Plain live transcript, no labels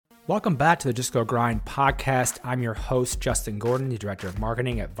Welcome back to the Just Go Grind podcast. I'm your host, Justin Gordon, the Director of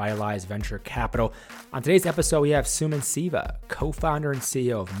Marketing at Vitalize Venture Capital. On today's episode, we have Suman Siva, co-founder and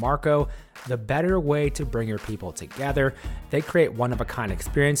CEO of Marco, the better way to bring your people together. They create one-of-a-kind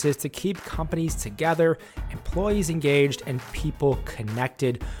experiences to keep companies together, employees engaged, and people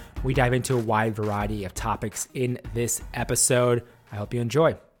connected. We dive into a wide variety of topics in this episode. I hope you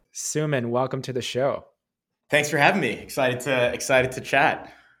enjoy. Suman, welcome to the show. Thanks for having me. Excited to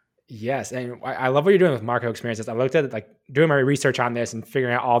chat. Yes, and I love what you're doing with Marco Experiences. I looked at doing my research on this and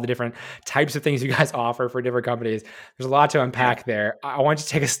figuring out all the different types of things you guys offer for different companies. There's a lot to unpack there. I want you to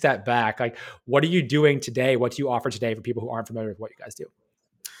take a step back. What are you doing today? What do you offer today for people who aren't familiar with what you guys do?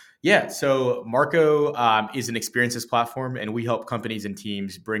 Yeah, so Marco is an experiences platform, and we help companies and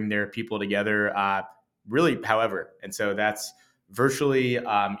teams bring their people together really however. And so that's virtually,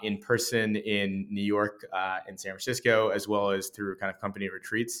 in person in New York and San Francisco, as well as through kind of company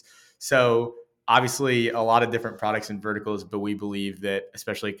retreats. So obviously a lot of different products and verticals, but we believe that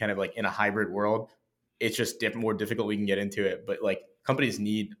especially kind of like in a hybrid world, it's just more difficult. We can get into it, but like companies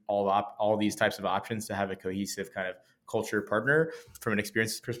need all these types of options to have a cohesive kind of culture partner from an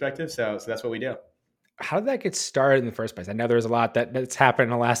experience perspective. So that's what we do. How did that get started in the first place? I know there's a lot that's happened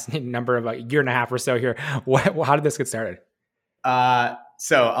in the last number of year and a half or so here. How did this get started?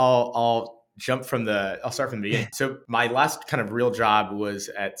 So I'll start from the beginning. So my last kind of real job was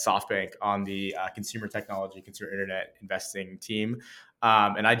at SoftBank on the consumer technology, consumer internet investing team.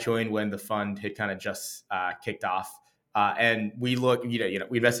 And I joined when the fund had kind of just kicked off. And we we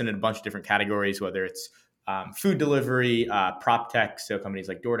invested in a bunch of different categories, whether it's food delivery, prop tech, so companies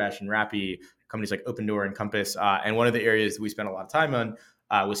like DoorDash and Rappi, companies like Opendoor and Compass. And one of the areas we spent a lot of time on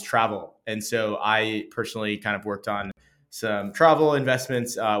was travel. And so I personally kind of worked on some travel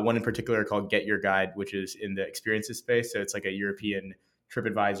investments, one in particular called Get Your Guide, which is in the experiences space. So it's like a European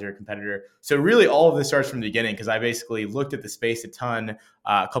TripAdvisor competitor. So really all of this starts from the beginning because I basically looked at the space a ton.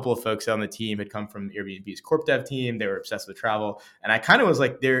 A couple of folks on the team had come from Airbnb's corp dev team. They were obsessed with travel. And I kind of was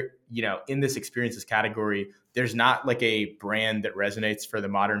like, in this experiences category, there's not like a brand that resonates for the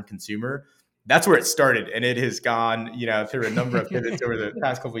modern consumer. That's where it started, and it has gone, through a number of pivots over the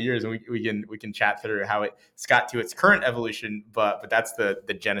past couple of years, and we can chat through how it's got to its current evolution. But that's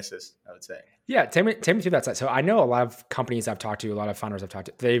the genesis, I would say. Yeah, take me through that side. So I know a lot of companies I've talked to, a lot of founders I've talked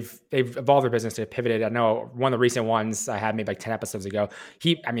to, they've evolved their business, they've pivoted. I know one of the recent ones I had maybe like 10 episodes ago.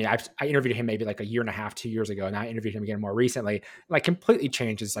 I interviewed him maybe like a year and a half, 2 years ago, and I interviewed him again more recently. Like completely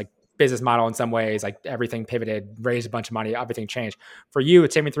changed his business model in some ways, like everything pivoted, raised a bunch of money, everything changed. For you,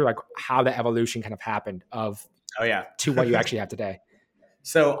 take me through like how the evolution kind of happened to what you actually have today.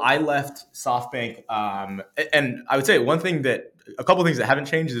 So I left SoftBank, and I would say a couple of things that haven't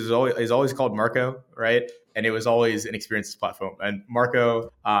changed is always called Marco, right? And it was always an experiences platform. And Marco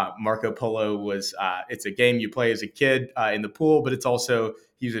Polo was it's a game you play as a kid in the pool, but it's also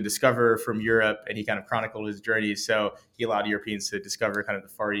he's a discoverer from Europe, and he kind of chronicled his journey. So he allowed Europeans to discover kind of the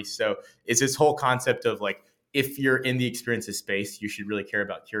Far East. So it's this whole concept of like, if you're in the experiences space, you should really care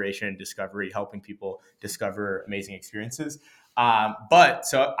about curation and discovery, helping people discover amazing experiences. But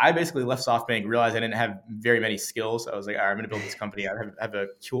so I basically left SoftBank, realized I didn't have very many skills. I was like, all right, I'm going to build this company. I have a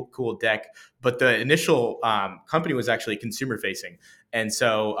cool deck. But the initial company was actually consumer facing. And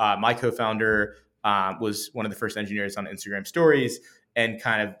so my co-founder was one of the first engineers on Instagram stories and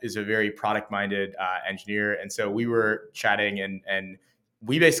kind of is a very product minded engineer. And so we were chatting and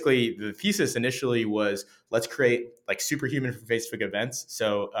we basically, the thesis initially was let's create like superhuman for Facebook events.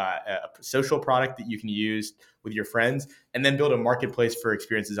 So a social product that you can use with your friends and then build a marketplace for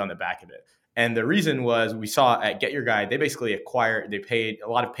experiences on the back of it. And the reason was we saw at Get Your Guide, they basically paid a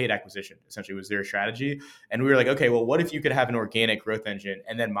lot of paid acquisition, essentially was their strategy. And we were like, okay, well, what if you could have an organic growth engine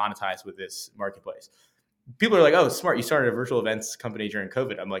and then monetize with this marketplace? People are like, oh, smart. You started a virtual events company during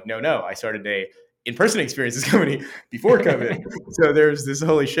COVID. I'm like, no, I started a in-person experiences company before COVID. So there's this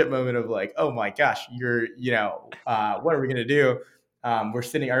holy shit moment of like, oh my gosh, what are we going to do? I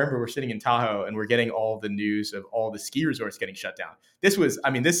remember we're sitting in Tahoe and we're getting all the news of all the ski resorts getting shut down. This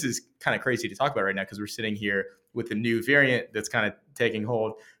is kind of crazy to talk about right now because we're sitting here with the new variant that's kind of taking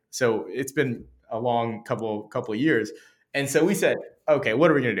hold. So it's been a long couple of years. And so we said, okay, what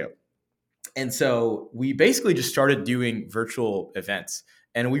are we going to do? And so we basically just started doing virtual events.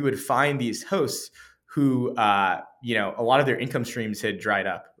 And we would find these hosts who, a lot of their income streams had dried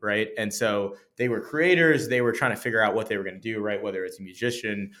up, right? And so they were creators. They were trying to figure out what they were going to do, right? Whether it's a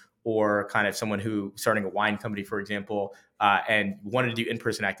musician or kind of someone who starting a wine company, for example, and wanted to do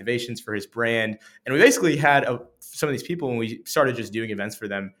in-person activations for his brand. And we basically had some of these people, when we started just doing events for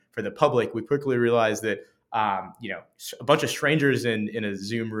them, for the public, we quickly realized that a bunch of strangers in a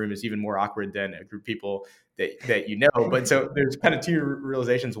Zoom room is even more awkward than a group of people that you know. But so there's kind of two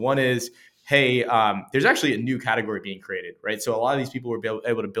realizations. One is, hey, there's actually a new category being created, right? So a lot of these people were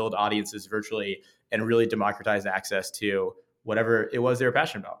able to build audiences virtually and really democratize access to whatever it was they were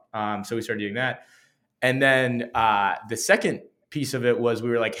passionate about. So we started doing that. And then the second piece of it was we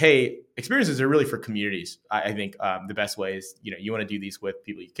were like, hey, experiences are really for communities. I think the best way is, you want to do these with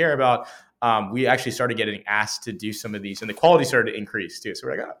people you care about. We actually started getting asked to do some of these, and the quality started to increase too. So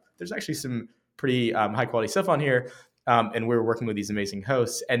we're like, there's actually some pretty high quality stuff on here. And we were working with these amazing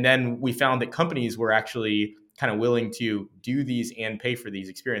hosts. And then we found that companies were actually kind of willing to do these and pay for these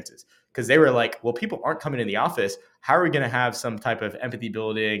experiences, because they were like, well, people aren't coming in the office. How are we going to have some type of empathy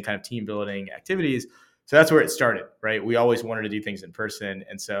building, kind of team building activities? So that's where it started, right? We always wanted to do things in person.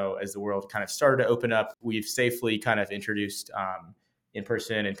 And so as the world kind of started to open up, we've safely kind of introduced in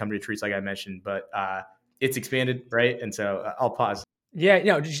person and company retreats, like I mentioned, but it's expanded, right? And so I'll pause.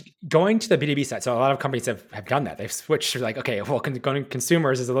 Yeah, just going to the B2B side. So a lot of companies have done that. They've switched to like, okay, well, going to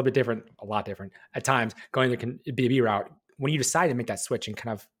consumers is a little bit different, a lot different at times, going the B2B route. When you decide to make that switch and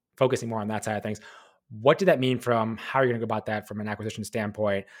kind of focusing more on that side of things, what did that mean from how are you going to go about that from an acquisition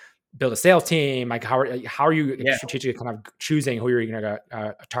standpoint? Build a sales team? Like how are you strategically kind of choosing who you're going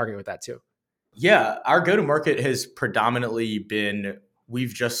to target with that too? Yeah, our go-to-market has predominantly been,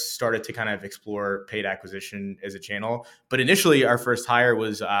 we've just started to kind of explore paid acquisition as a channel. But initially, our first hire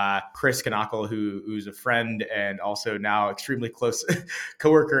was Chris Knackle, who's a friend and also now extremely close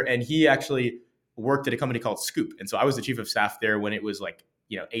coworker. And he actually worked at a company called Scoop. And so I was the chief of staff there when it was like,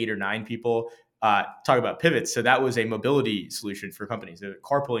 8 or 9 people. Talk about pivots. So that was a mobility solution for companies, a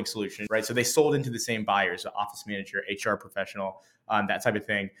carpooling solution, right? So they sold into the same buyers, an office manager, HR professional, that type of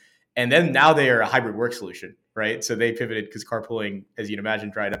thing. And then now they are a hybrid work solution, right? So they pivoted because carpooling, as you'd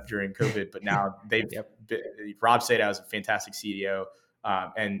imagine, dried up during COVID, but now they've, Rob Sadow is a fantastic CDO,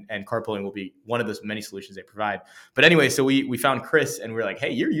 and carpooling will be one of those many solutions they provide. But anyway, so we found Chris and we're like,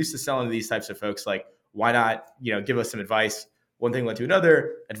 hey, you're used to selling to these types of folks. Like, why not, give us some advice? One thing led to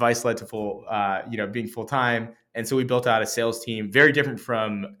another. Advice led to being full time. And so we built out a sales team, very different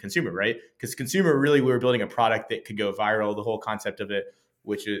from consumer, right? Because consumer, really, we were building a product that could go viral. The whole concept of it,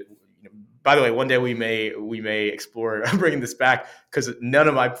 which is, by the way, one day we may explore bringing this back, because none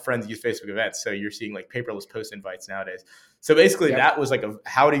of my friends use Facebook events. So you're seeing like paperless post invites nowadays. So basically, that was like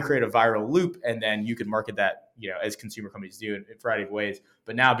how do you create a viral loop, and then you could market that, as consumer companies do in a variety of ways.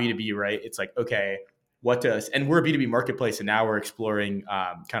 But now B2B, right? It's like, okay, and we're a B2B marketplace, and now we're exploring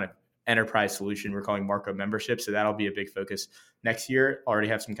kind of enterprise solution we're calling Marco Membership. So that'll be a big focus next year. Already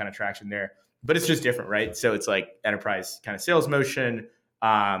have some kind of traction there, but it's just different, right? So it's like enterprise kind of sales motion,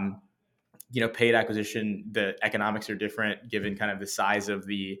 paid acquisition. The economics are different given kind of the size of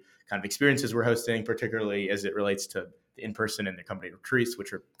the kind of experiences we're hosting, particularly as it relates to the in-person and the company retreats,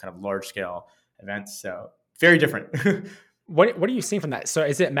 which are kind of large scale events. So very different. What are you seeing from that? So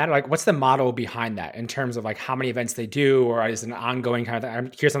is it matter, like, what's the model behind that in terms of like how many events they do, or is it an ongoing kind of thing? I'm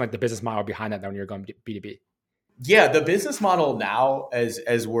curious on like the business model behind that when you're going B2B. Yeah, the business model now,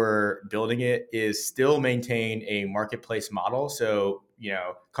 as we're building it, is still maintain a marketplace model. So,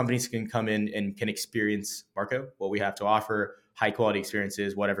 companies can come in and can experience Marco, what we have to offer, high quality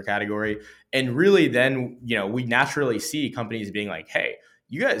experiences, whatever category. And really then, we naturally see companies being like, hey,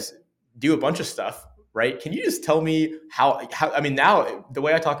 you guys do a bunch of stuff, right? Can you just tell me how, I mean, now the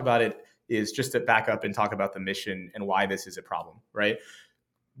way I talk about it is just to back up and talk about the mission and why this is a problem, right?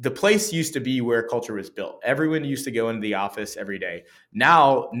 The place used to be where culture was built. Everyone used to go into the office every day.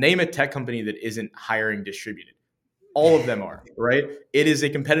 Now, name a tech company that isn't hiring distributed. All of them are, right? It is a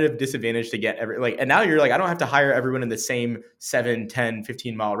competitive disadvantage to get and now you're like, I don't have to hire everyone in the same 7, 10,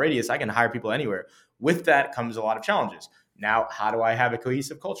 15 mile radius. I can hire people anywhere. With that comes a lot of challenges. Now, how do I have a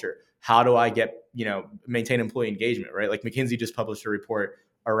cohesive culture? How do I get, maintain employee engagement, right? Like McKinsey just published a report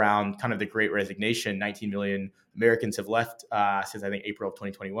around kind of the Great Resignation. 19 million Americans have left since I think April of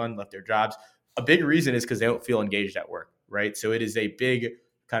 2021, left their jobs. A big reason is because they don't feel engaged at work, right? So it is a big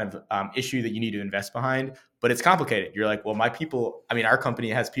kind of issue that you need to invest behind, but it's complicated. You're like, well, our company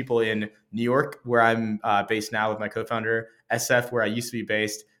has people in New York, where I'm based now with my co-founder, SF, where I used to be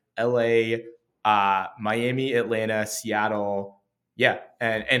based, LA, Miami, Atlanta, Seattle,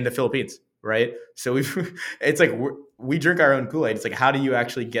 and the Philippines, right? So it's like we drink our own Kool-Aid. It's like, how do you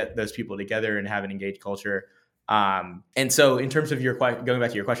actually get those people together and have an engaged culture? And so in terms of going back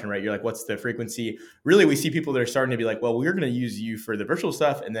to your question, right, you're like, what's the frequency? Really, we see people that are starting to be like, well, we're going to use you for the virtual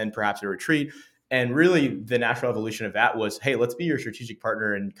stuff and then perhaps a retreat. And really the natural evolution of that was, hey, let's be your strategic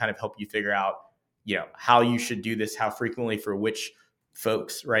partner and kind of help you figure out, how you should do this, how frequently, for which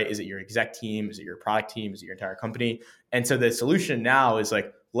folks, right? Is it your exec team? Is it your product team? Is it your entire company? And so the solution now is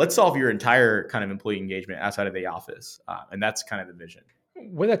like, let's solve your entire kind of employee engagement outside of the office. And that's kind of the vision.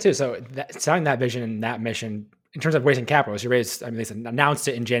 With that too, so selling that vision and that mission in terms of raising capital, so you raised, they announced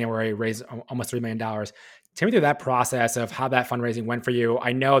it in January, raised almost $3 million. Take me through that process of how that fundraising went for you.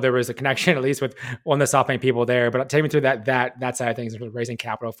 I know there was a connection, at least with one of the SoftBank people there, but take me through that side of things, raising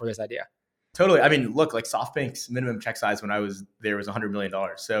capital for this idea. Totally. I mean, look, like SoftBank's minimum check size when I was there was $100 million.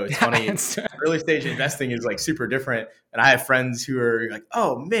 So it's funny. Early stage investing is like super different. And I have friends who are like,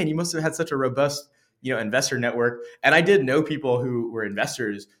 oh man, you must have had such a robust, investor network. And I did know people who were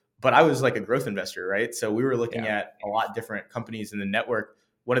investors, but I was like a growth investor, right? So we were looking at a lot different companies in the network.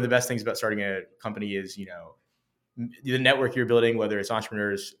 One of the best things about starting a company is, the network you're building, whether it's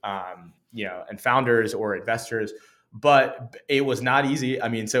entrepreneurs, and founders or investors. But it was not easy. I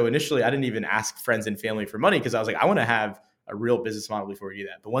mean, so initially I didn't even ask friends and family for money because I was like, I want to have a real business model before we do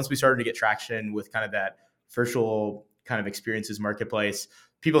that. But once we started to get traction with kind of that virtual kind of experiences marketplace,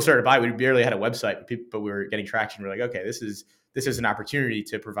 people started to buy. We barely had a website, but we were getting traction. We're like, okay, this is an opportunity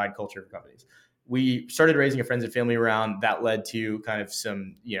to provide culture for companies. We started raising a friends and family round that led to kind of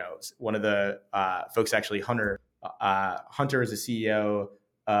some, one of the folks, actually Hunter is the CEO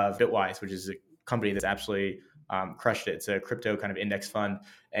of Bitwise, which is a company that's absolutely crushed it. It's a crypto kind of index fund.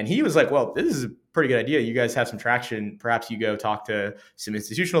 And he was like, well, this is a pretty good idea. You guys have some traction. Perhaps you go talk to some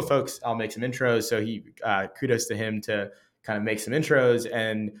institutional folks. I'll make some intros. So he, kudos to him to kind of make some intros.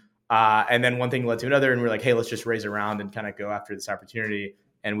 And then one thing led to another. And we're like, hey, let's just raise around and kind of go after this opportunity.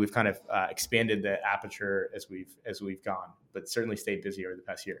 And we've kind of expanded the aperture as we've gone, but certainly stayed busy over the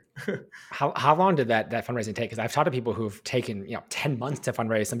past year. How long did that fundraising take? Because I've talked to people who've taken 10 months to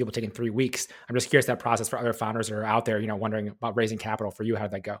fundraise. Some people taking 3 weeks. I'm just curious that process for other founders that are out there, wondering about raising capital. For you, how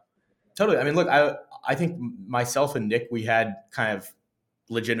did that go? Totally. I mean, look, I think myself and Nick, we had kind of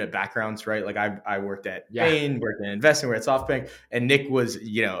legitimate backgrounds, right? Like I worked at Bain, worked in investing, we're at SoftBank, and Nick was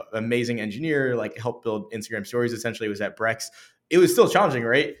amazing engineer, like helped build Instagram stories. Essentially, was at Brex. It was still challenging,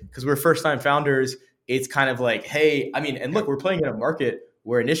 right? Because we're first-time founders. It's kind of like, hey, I mean, and look, we're playing in a market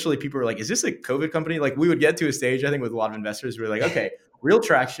where initially people were like, is this a COVID company? Like we would get to a stage, I think, with a lot of investors, we're like, okay, real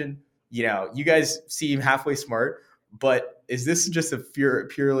traction. You guys seem halfway smart, but is this just a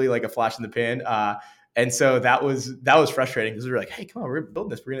purely like a flash in the pan? And so that was frustrating because we were like, hey, come on, we're building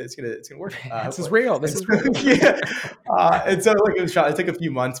this. It's gonna work. This is real. This is real. Yeah. And so like it took a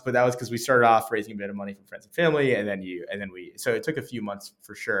few months, but that was because we started off raising a bit of money from friends and family, so it took a few months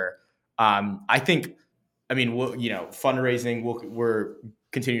for sure. I think, fundraising we're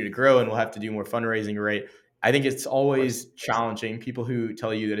continuing to grow and we'll have to do more fundraising, right? I think it's always challenging. People who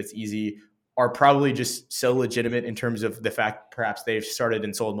tell you that it's easy are probably just so legitimate in terms of the fact perhaps they've started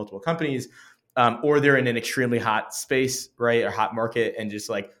and sold multiple companies. Or they're in an extremely hot space, right? Or hot market and just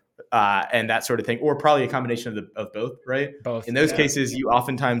like, and that sort of thing, or probably a combination of both, right? Both. In those cases, you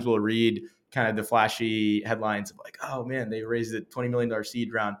oftentimes will read kind of the flashy headlines of like, oh man, they raised a $20 million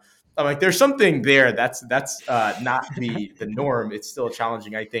seed round. I'm like, there's something there. That's not the norm. It's still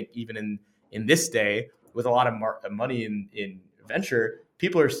challenging, I think, even in this day with a lot of money in venture,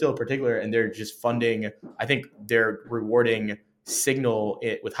 people are still particular and they're just funding. I think they're rewarding signal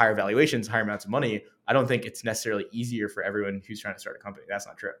it with higher valuations, higher amounts of money. I don't think it's necessarily easier for everyone who's trying to start a company. That's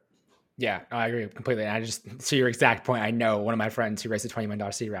not true. Yeah, I agree completely. And I just, to your exact point, I know one of my friends who raised a $20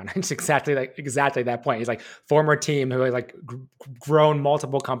 million seed round. It's exactly that point. He's like former team who has like grown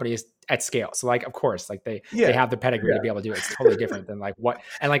multiple companies at scale. So like, of course, like they have the pedigree to be able to do it. It's totally different than like what,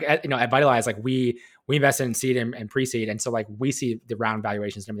 and like, at Vitalize, like we invested in seed and pre-seed. And so like we see the round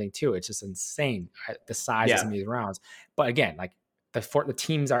valuations and everything too. It's just insane the size of some of these rounds. But again, like the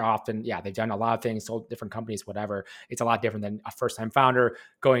teams are often, they've done a lot of things, sold different companies, whatever. It's a lot different than a first-time founder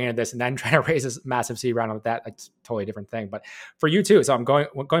going into this and then trying to raise this massive seed round with that. It's a totally different thing. But for you too, so I'm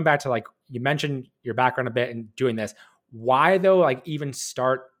going back to like, you mentioned your background a bit and doing this. Why though, like even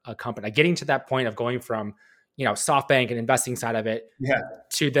start a company, like getting to that point of going from, SoftBank and investing side of it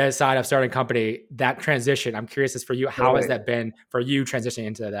to the side of starting a company, that transition, I'm curious as for you, how has that been for you transitioning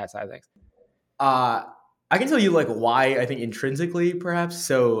into that side of things? I can tell you like why I think intrinsically perhaps.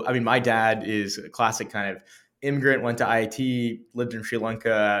 So, I mean, my dad is a classic kind of immigrant, went to IIT, lived in Sri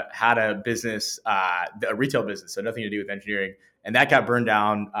Lanka, had a business, a retail business, so nothing to do with engineering. And that got burned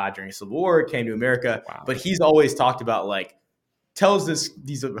down during the Civil War, came to America. Wow. But he's always talked about like, tells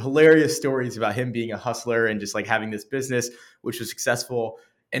these hilarious stories about him being a hustler and just like having this business, which was successful.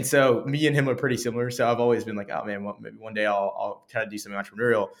 And so me and him are pretty similar. So I've always been like, oh man, well, maybe one day I'll try to do something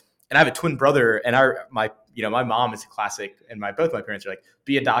entrepreneurial. And I have a twin brother, and my mom is a classic, and both my parents are like,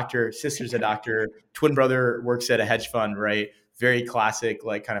 be a doctor, sister's a doctor, twin brother works at a hedge fund, right? very classic,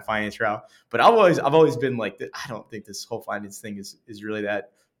 like kind of finance route. But I've always been like, I don't think this whole finance thing is really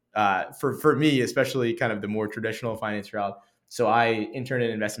that, for me, especially kind of the more traditional finance route. So I interned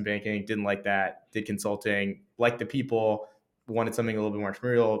in investment banking, didn't like that, did consulting, liked the people, wanted something a little bit more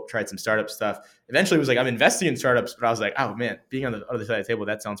entrepreneurial, tried some startup stuff. Eventually was like, I'm investing in startups, but I was like, oh man, being on the other side of the table,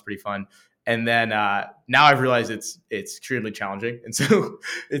 that sounds pretty fun. And then now I've realized it's extremely challenging. And so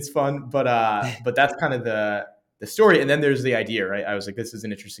it's fun, but that's kind of the story. And then there's the idea, right? I was like, this is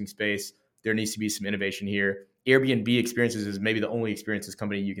an interesting space. There needs to be some innovation here. Airbnb Experiences is maybe the only experiences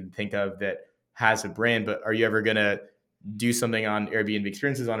company you can think of that has a brand, but are you ever going to do something on Airbnb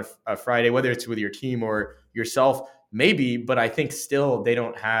Experiences on a Friday, whether it's with your team or yourself? Maybe, but I think still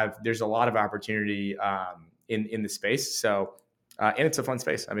there's a lot of opportunity in the space. So, and it's a fun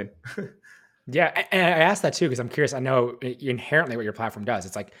space. I mean, yeah. And I asked that too, because I'm curious. I know inherently what your platform does.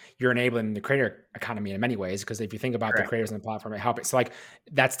 It's like you're enabling the creator economy in many ways, because if you think about the creators on the platform, it helps. So like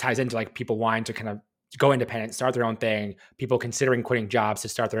that ties into like people wanting to kind of go independent, start their own thing, people considering quitting jobs to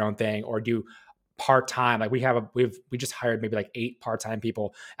start their own thing or do part-time. Like we just hired maybe like 8 part-time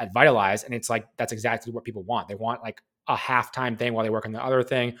people at Vitalize. And it's like, that's exactly what people want. They want like a half-time thing while they work on the other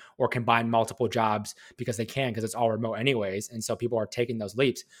thing, or combine multiple jobs because they can, because it's all remote anyways. And so people are taking those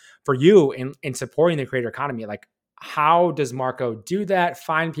leaps. For you in supporting the creator economy, like how does Marco do that?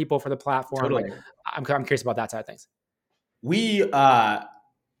 Find people for the platform? Totally. Like I'm curious about that side of things.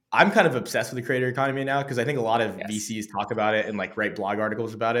 I'm kind of obsessed with the creator economy now, because I think a lot of VCs talk about it and like write blog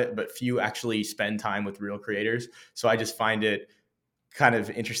articles about it, but few actually spend time with real creators. So I just find it kind of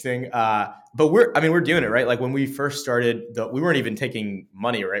interesting. But we're doing it, right? Like when we first started, we weren't even taking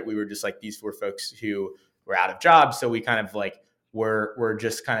money, right? We were just like these 4 folks who were out of jobs. So we kind of like, we're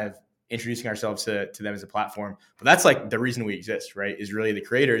just kind of introducing ourselves to them as a platform. But that's like the reason we exist, right? Is really the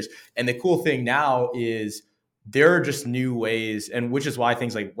creators. And the cool thing now is there are just new ways, and which is why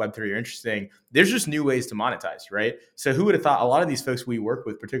things like Web3 are interesting. There's just new ways to monetize, right? So who would have thought a lot of these folks we work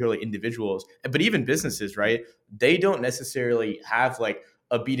with, particularly individuals, but even businesses, right? They don't necessarily have like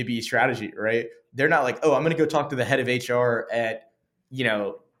a B2B strategy, right? They're not like, oh, I'm going to go talk to the head of HR at,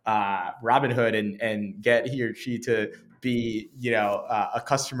 Robinhood and get he or she to be, a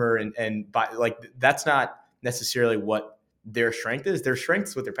customer and buy. Like, that's not necessarily what their strength is. Their strength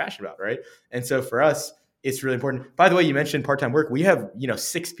is what they're passionate about, right? And so for us, it's really important. By the way, you mentioned part-time work. We have,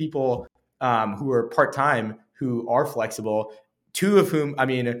 6 people who are part-time who are flexible. 2 of whom,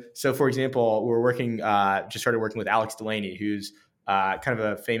 so for example, just started working with Alex Delaney, who's kind of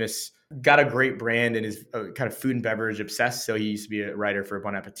a famous, got a great brand and is kind of food and beverage obsessed. So he used to be a writer for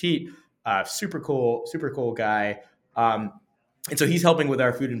Bon Appetit. Super cool guy. And so he's helping with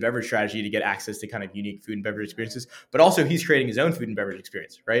our food and beverage strategy to get access to kind of unique food and beverage experiences, but also he's creating his own food and beverage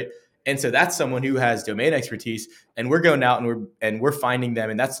experience, right? And so that's someone who has domain expertise, and we're going out and we're finding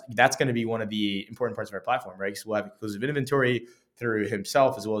them. And that's going to be one of the important parts of our platform, right? So we'll have exclusive inventory through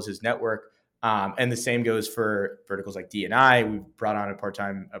himself as well as his network. And the same goes for verticals like D&I. We've brought on a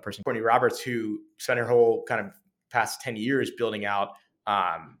person, Courtney Roberts, who spent her whole kind of past 10 years building out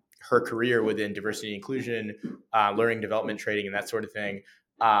her career within diversity and inclusion, learning development, trading, and that sort of thing.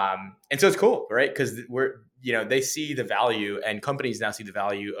 And so it's cool, right? Because they see the value, and companies now see the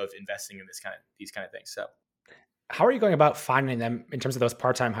value of investing in these kind of things. So how are you going about finding them in terms of those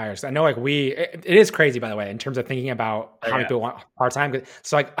part-time hires? I know like it is crazy, by the way, in terms of thinking about how many people want part-time.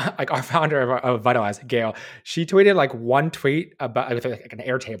 So like our founder of Vitalize, Gail, she tweeted like one tweet about like an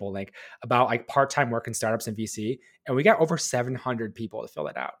Airtable link about like part-time work in startups and VC. And we got over 700 people to fill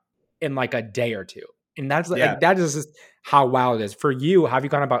it out in like a day or two. And that's like, that is just how wild it is. For you, how have you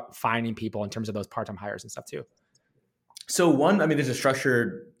gone about finding people in terms of those part-time hires and stuff too? So there's a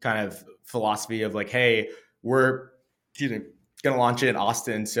structured kind of philosophy of like, hey, we're going to launch it in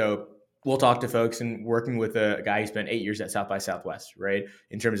Austin. So we'll talk to folks, and working with a guy who spent 8 years at South by Southwest, right?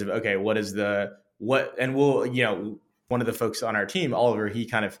 In terms of, okay, and we'll, one of the folks on our team, Oliver,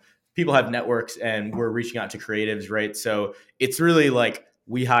 people have networks and we're reaching out to creatives, right? So it's really like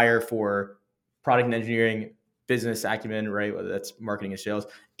we hire for product and engineering, business acumen, right? Whether that's marketing and sales,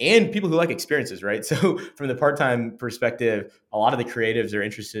 and people who like experiences, right? So from the part-time perspective, a lot of the creatives are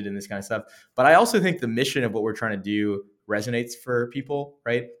interested in this kind of stuff. But I also think the mission of what we're trying to do resonates for people,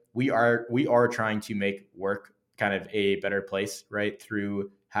 right? We are trying to make work kind of a better place, right?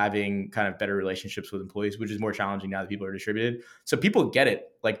 Through having kind of better relationships with employees, which is more challenging now that people are distributed. So people get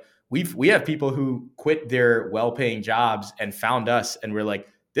it. Like we have people who quit their well-paying jobs and found us, and we're like,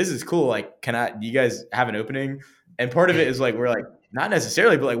 this is cool. Like, do you guys have an opening? And part of it is like, we're like, not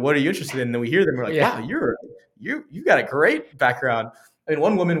necessarily, but like, what are you interested in? And then we hear them, we're like, wow, you got a great background. I mean,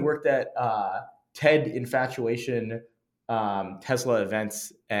 one woman worked at TED Infatuation Tesla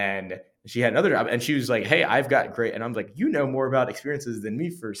events, and she had another job, and she was like, "Hey, I've got great," and I was like, "You know more about experiences than me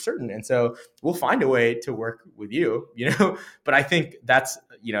for certain, and so we'll find a way to work with you, you know." But I think that's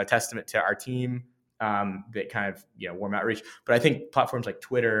a testament to our team, that kind of warm outreach. But I think platforms like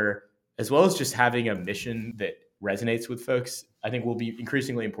Twitter, as well as just having a mission that resonates with folks, I think will be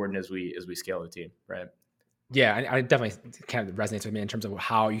increasingly important as we scale the team, right? Yeah, I definitely kind of resonates with me in terms of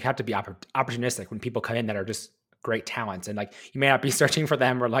how you have to be opportunistic when people come in that are just great talents, and like you may not be searching for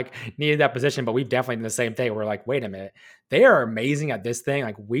them or like needing that position, but we've definitely done the same thing. We're like, wait a minute, they are amazing at this thing.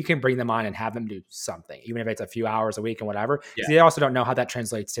 Like we can bring them on and have them do something, even if it's a few hours a week and whatever. Yeah. Because they also don't know how that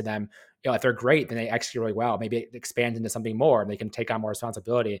translates to them. If they're great, then they execute really well. Maybe it expands into something more, and they can take on more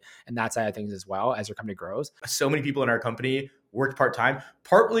responsibility and that side of things as well as your company grows. So many people in our company worked part-time,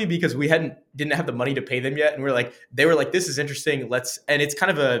 partly because we didn't have the money to pay them yet. And they were like, this is interesting. And it's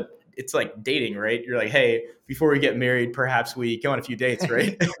kind of it's like dating, right? You're like, hey, before we get married, perhaps we go on a few dates,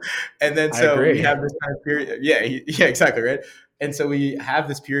 right? And then so we have this kind of period. Yeah, exactly, right? And so we have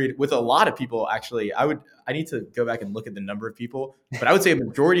this period with a lot of people. Actually, I need to go back and look at the number of people, but I would say a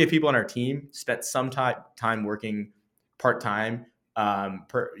majority of people on our team spent some time working part-time,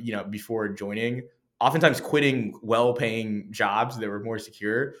 before joining, oftentimes quitting well-paying jobs that were more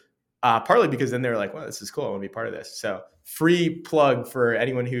secure, partly because then they're like, well, this is cool, I want to be part of this. So free plug for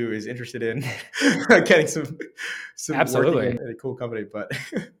anyone who is interested in getting some Absolutely working in a cool company. But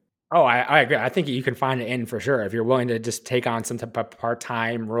oh, I agree. I think you can find it in for sure if you're willing to just take on some type of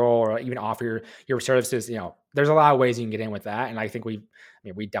part-time role or even offer your services. There's a lot of ways you can get in with that, and I think we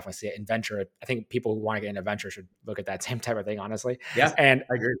definitely see it in venture. I think people who want to get into venture should look at that same type of thing, honestly. Yeah, and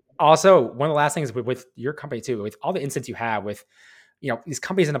I agree. Also, one of the last things with your company too, with all the instances you have with these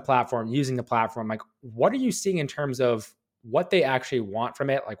companies in the platform using the platform, like what are you seeing in terms of what they actually want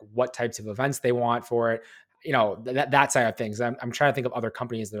from it, like what types of events they want for it, that side of things. I'm trying to think of other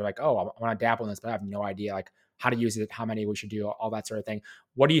companies that are like, oh, I want to dabble in this, but I have no idea like how to use it, how many we should do, all that sort of thing.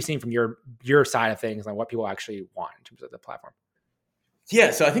 What are you seeing from your side of things, and what people actually want in terms of the platform?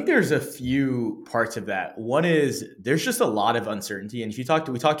 Yeah, so I think there's a few parts of that. One is there's just a lot of uncertainty, and if we talk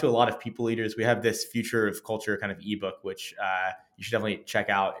to a lot of people leaders. We have this Future of Culture kind of ebook, which you should definitely check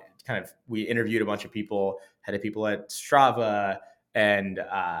out. We interviewed a bunch of people, had people at Strava and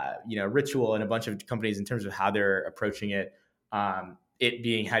Ritual and a bunch of companies in terms of how they're approaching it. It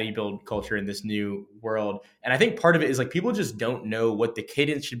being, how do you build culture in this new world? And I think part of it is like people just don't know what the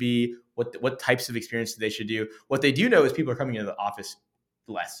cadence should be, what types of experiences they should do. What they do know is people are coming into the office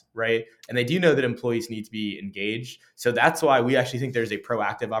less, right? And they do know that employees need to be engaged. So that's why we actually think there's a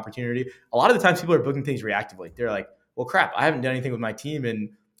proactive opportunity. A lot of the times people are booking things reactively. They're like, well, crap, I haven't done anything with my team in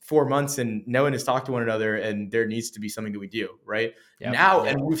 4 months and no one has talked to one another, and there needs to be something that we do, right? Yep. Now,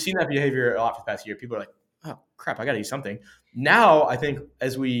 and we've seen that behavior a lot for the past year. People are like, oh, crap, I got to do something. Now, I think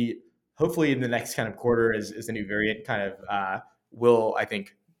as we hopefully in the next kind of quarter, as the new variant kind of will, I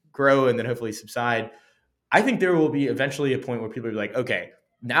think, grow and then hopefully subside, I think there will be eventually a point where people will be like, okay,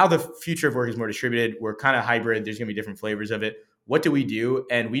 now the future of work is more distributed. We're kind of hybrid. There's going to be different flavors of it. What do we do?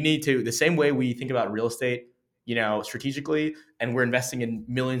 And we need to, the same way we think about real estate, strategically, and we're investing in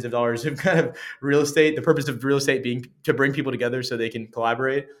millions of dollars of kind of real estate. The purpose of real estate being to bring people together so they can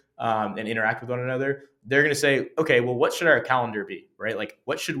collaborate and interact with one another. They're going to say, okay, well, what should our calendar be, right? Like,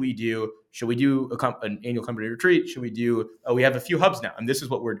 what should we do? Should we do an annual company retreat? Should we do, we have a few hubs now. And this is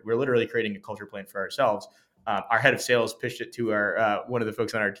what we're literally creating a culture plan for ourselves. Our head of sales pitched it to our one of the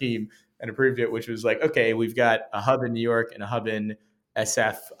folks on our team and approved it, which was like, okay, we've got a hub in New York and a hub in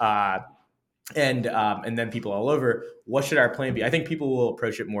SF, and then people all over. What should our plan be? I think people will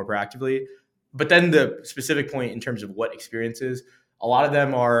approach it more proactively. But then the specific point in terms of what experiences, a lot of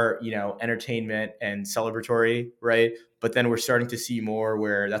them are, entertainment and celebratory, right? But then we're starting to see more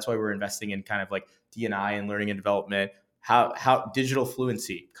where that's why we're investing in kind of like D&I and learning and development, how digital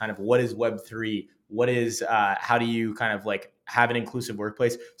fluency, kind of what is Web3, what is, how do you kind of like have an inclusive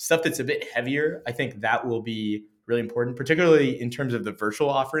workplace, stuff that's a bit heavier. I think that will be really important, particularly in terms of the virtual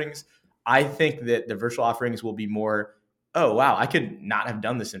offerings. I think that the virtual offerings will be more, oh, wow, I could not have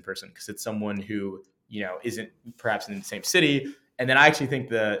done this in person because it's someone who, isn't perhaps in the same city. And then I actually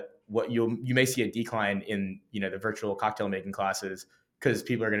think you may see a decline in, the virtual cocktail making classes, because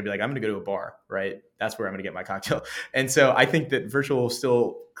people are going to be like, I'm going to go to a bar, right? That's where I'm going to get my cocktail. And so I think that virtual will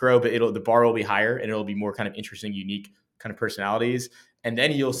still grow, but the bar will be higher and it'll be more kind of interesting, unique kind of personalities. And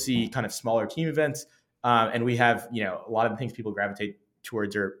then you'll see kind of smaller team events. And we have, a lot of the things people gravitate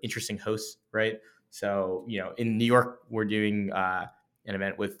towards are interesting hosts, right? So, in New York, we're doing an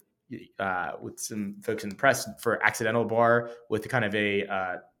event with some folks in the press for Accidental Bar, with kind of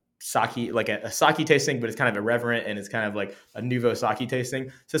a sake, like a sake tasting, but it's kind of irreverent and it's kind of like a nouveau sake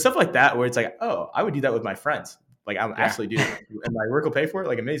tasting. So stuff like that, where it's like, oh, I would do that with my friends. Like I'm actually doing it, and my work will pay for it.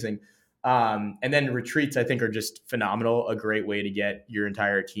 Like amazing. And then retreats, I think, are just phenomenal. A great way to get your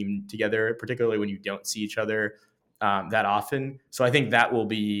entire team together, particularly when you don't see each other that often. So I think that will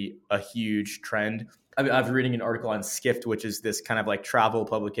be a huge trend. I was reading an article on Skift, which is this kind of like travel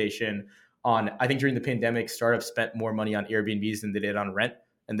publication on, I think during the pandemic, startups spent more money on Airbnbs than they did on rent.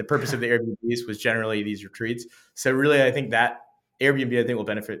 And the purpose of the Airbnbs was generally these retreats. So really, I think that Airbnb, I think, will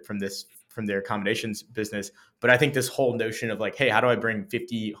benefit from this, from their accommodations business. But I think this whole notion of like, hey, how do I bring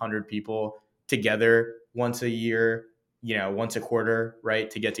 50, 100 people together once a year, once a quarter, right,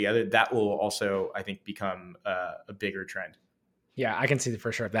 to get together, that will also, I think, become a bigger trend. Yeah, I can see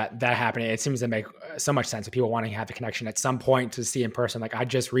for sure that happening. It seems to make so much sense of people wanting to have the connection at some point to see in person. Like I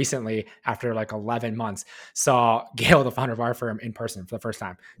just recently, after like 11 months, saw Gail, the founder of our firm, in person for the first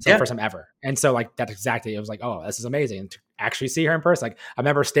time. So the first time ever. And so like that's exactly, it was like, oh, this is amazing. And to actually see her in person, like I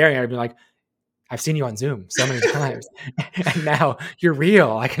remember staring at her and being like, I've seen you on Zoom so many times, and now you're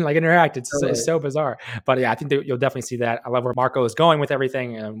real. I can like interact. It's so bizarre. But yeah, I think that you'll definitely see that. I love where Marco is going with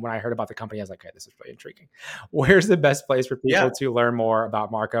everything. And when I heard about the company, I was like, okay, this is really intriguing. Where's the best place for people to learn more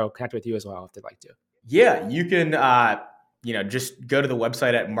about Marco? Connect with you as well if they'd like to. Yeah, you can, just go to the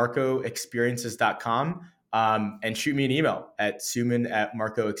website at marcoexperiences.com and shoot me an email at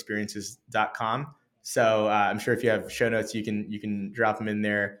suman@marcoexperiences.com. So I'm sure if you have show notes, you can drop them in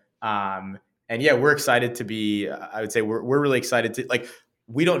there. And yeah, we're excited to be, I would say we're really excited to, like,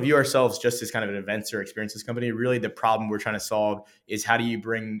 we don't view ourselves just as kind of an events or experiences company. Really, the problem we're trying to solve is how do you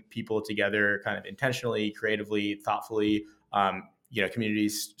bring people together kind of intentionally, creatively, thoughtfully,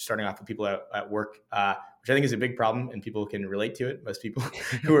 communities starting off with people at work, which I think is a big problem and people can relate to it. Most people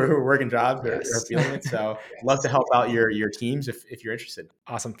who are working jobs are feeling it. So love to help out your teams if you're interested.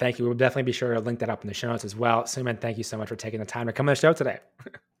 Awesome. Thank you. We'll definitely be sure to link that up in the show notes as well. Suman, thank you so much for taking the time to come on the show today.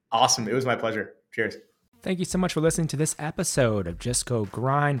 Awesome. It was my pleasure. Cheers. Thank you so much for listening to this episode of Just Go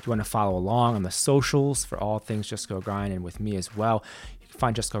Grind. If you want to follow along on the socials for all things Just Go Grind and with me as well, you can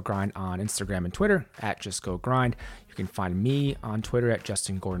find Just Go Grind on Instagram and Twitter at Just Go Grind. You can find me on Twitter at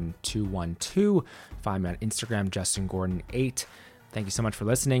JustinGordon212. Find me on Instagram, JustinGordon8. Thank you so much for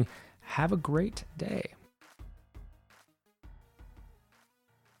listening. Have a great day.